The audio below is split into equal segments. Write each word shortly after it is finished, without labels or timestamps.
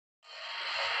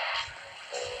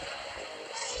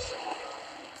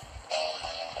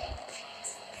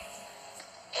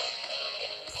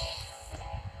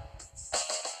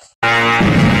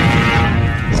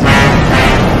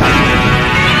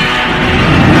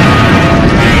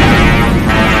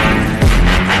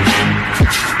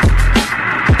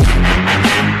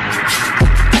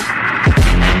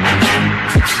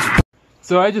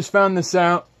So I just found this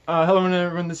out. Hello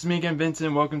everyone, this is me again,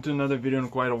 Vincent. Welcome to another video in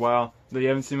quite a while. Though you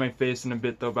haven't seen my face in a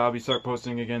bit though, but I'll be start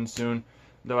posting again soon.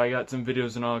 Though I got some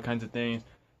videos and all kinds of things.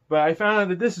 But I found out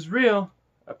that this is real.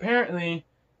 Apparently,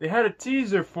 they had a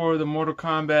teaser for the Mortal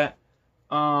Kombat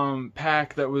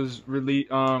pack that was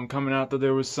coming out. Though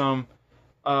there was some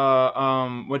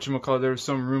whatchamacallit, there was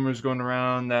some rumors going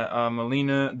around that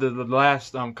Melina, the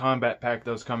last combat pack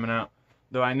that was coming out.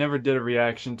 Though I never did a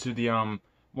reaction to the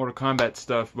Mortal Kombat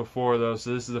stuff before though,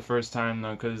 so this is the first time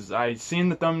though, because I seen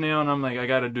the thumbnail and I'm like, I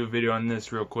gotta do a video on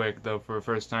this real quick though for the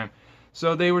first time.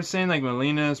 So they were saying like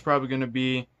Melina is probably gonna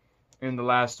be in the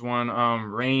last one,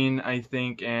 Rain I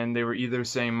think, and they were either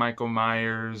saying Michael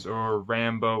Myers or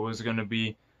Rambo was gonna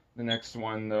be the next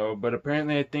one though, but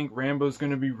apparently I think Rambo's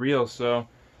gonna be real, so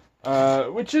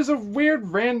which is a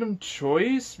weird random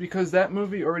choice because that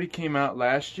movie already came out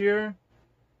last year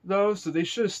though, so they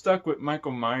should have stuck with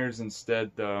Michael Myers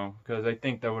instead though, because I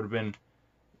think that would have been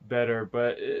better.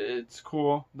 But it's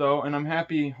cool though, and I'm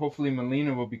happy. Hopefully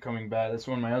Melina will be coming back. That's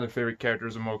one of my other favorite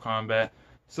characters in Mortal Kombat.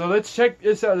 So let's check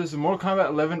this out. This is Mortal Kombat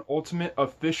 11 Ultimate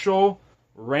Official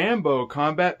Rambo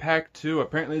Combat Pack 2.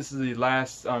 Apparently this is the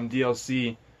last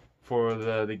DLC for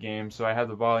the game, so I have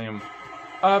the volume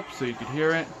up so you could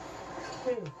hear it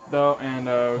though, and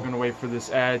we're gonna wait for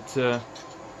this ad to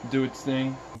do its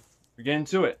thing. We're getting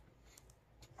to it.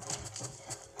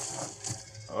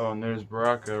 Oh, and there's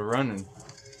Baraka running.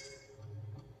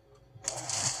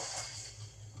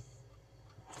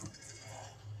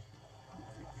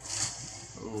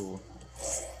 Oh.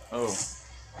 Oh.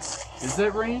 Is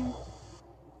that rain?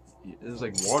 It's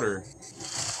like water.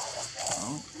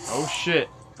 Oh, oh shit.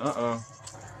 Uh-oh.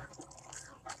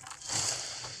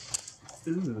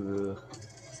 Ugh.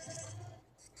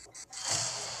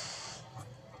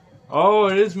 Oh,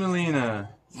 it is Melina.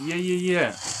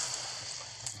 Yeah. She's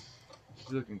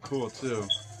looking cool too.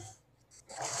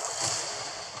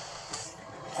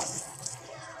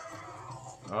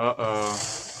 Uh-oh.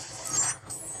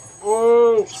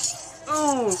 Whoa!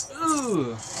 Oh!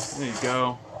 There you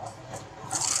go.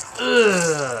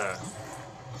 Ugh!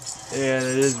 Yeah, that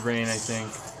is rain, I think.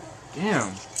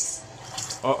 Damn.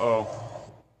 Uh-oh.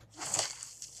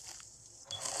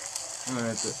 Oh,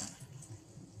 that's it.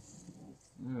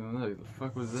 Oh, look, the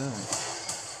fuck was that?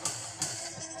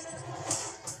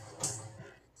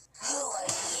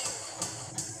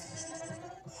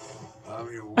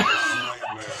 I'm your worst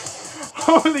nightmare.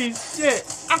 Holy shit!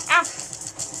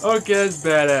 Okay, that's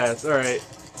badass. Alright.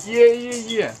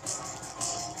 Yeah.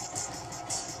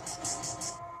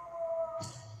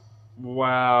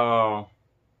 Wow.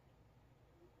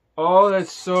 Oh,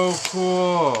 that's so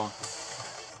cool.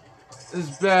 It's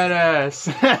badass.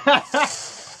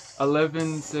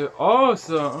 11, so, oh,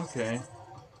 so, okay.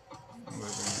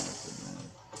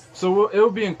 So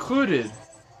it'll be included.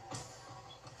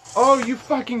 Oh, you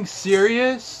fucking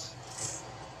serious?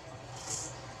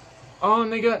 Oh,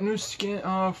 and they got new skin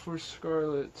for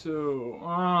Scarlet too.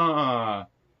 Ah,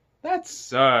 that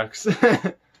sucks.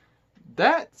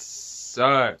 That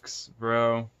sucks,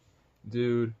 bro.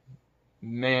 Dude,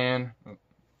 man.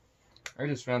 I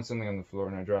just found something on the floor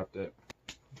and I dropped it.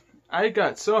 I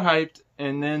got so hyped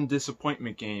and then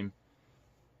disappointment game.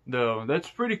 Though that's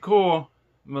pretty cool.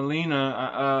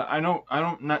 Melina, I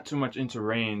don't not too much into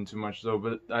Rain too much though,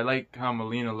 but I like how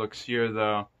Melina looks here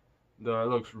though. Though it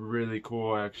looks really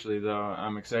cool actually though.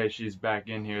 I'm excited she's back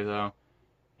in here though.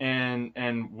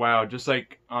 And wow, just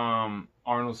like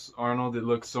Arnold, it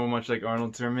looks so much like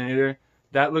Arnold Terminator.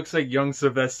 That looks like young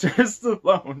Sylvester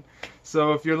Stallone.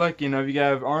 So if you're lucky enough, you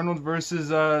have Arnold versus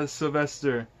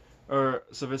Sylvester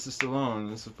Stallone.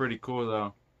 This is pretty cool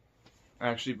though,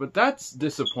 actually. But that's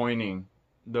disappointing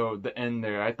though. The end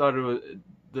there. I thought it was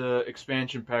the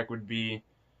expansion pack would be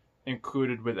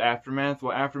included with Aftermath.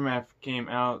 Well, Aftermath came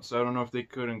out, so I don't know if they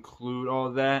could include all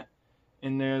of that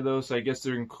in there though. So I guess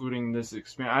they're including this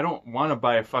expand. I don't want to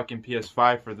buy a fucking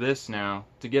PS5 for this now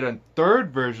to get a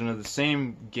third version of the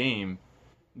same game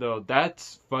though.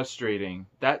 That's frustrating.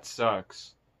 That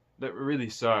sucks. That really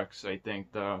sucks, I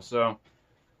think though. So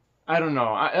I don't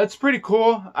know. That's pretty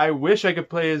cool. I wish I could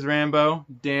play as Rambo.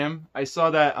 Damn. I saw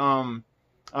that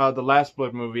the Last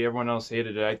Blood movie. Everyone else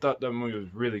hated it. I thought that movie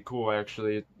was really cool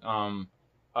actually.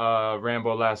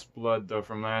 Rambo Last Blood though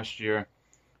from last year.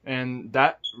 And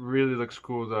that really looks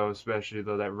cool though, especially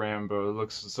though that Rambo. It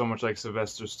looks so much like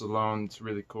Sylvester Stallone. It's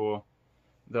really cool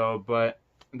though, but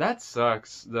that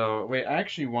sucks though. Wait, I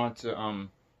actually want to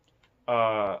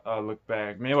look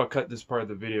back. Maybe I'll cut this part of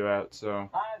the video out. So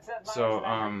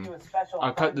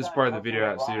I'll cut this part of the video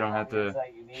out so you don't have to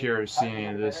hear or see any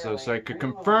of this. So I could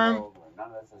confirm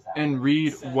and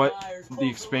read what the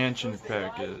expansion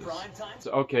pack is.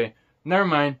 So, okay, never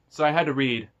mind. So I had to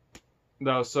read,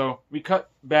 though. So we cut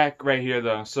back right here,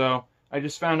 though. So I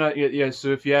just found out, yeah, so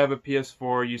if you have a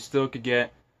PS4, you still could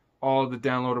get all the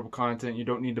downloadable content. You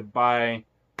don't need to buy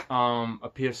a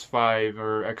PS5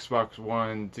 or Xbox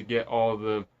One to get all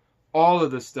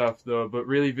of the stuff, though. But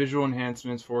really, visual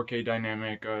enhancements, 4K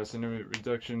dynamic, cinema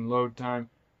reduction, load time,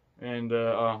 and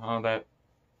all that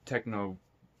techno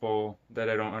bull that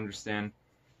I don't understand.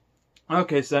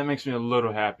 Okay, so that makes me a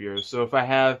little happier. So if I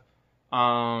have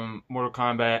Mortal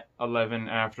Kombat 11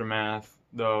 Aftermath,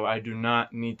 though, I do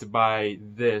not need to buy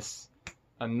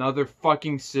another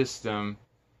fucking system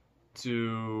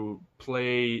to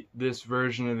play this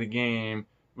version of the game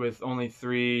with only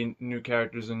 3 new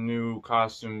characters and new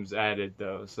costumes added,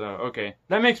 though. So, okay,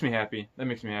 that makes me happy. That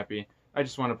makes me happy. I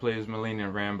just want to play as Melina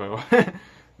and Rambo,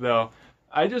 though.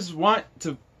 I just want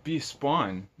to be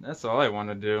Spawn. That's all I want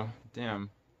to do. Damn.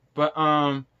 But,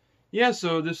 yeah,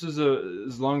 so this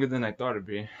is longer than I thought it'd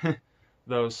be,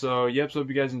 though. So, yep, so hope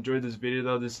you guys enjoyed this video,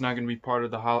 though. This is not going to be part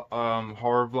of the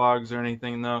horror vlogs or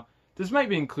anything, though. This might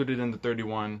be included in the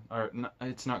 31, or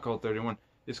it's not called 31.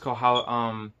 It's called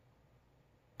Hollow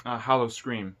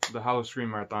Scream, the Hollow Scream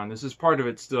Marathon. This is part of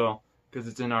it still, because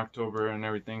it's in October and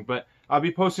everything. But I'll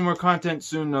be posting more content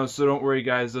soon, though, so don't worry,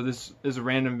 guys. Though this is a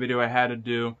random video I had to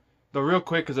do, though, real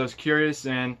quick, because I was curious,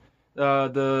 and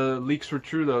the leaks were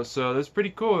true, though. So that's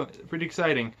pretty cool, pretty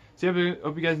exciting. So yeah,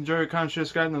 hope you guys enjoy your comment, share,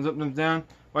 subscribe, thumbs up, thumbs down.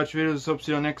 Watch videos. Hope to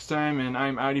see you next time, and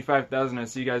I'm Audi5000. I'll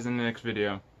see you guys in the next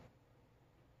video.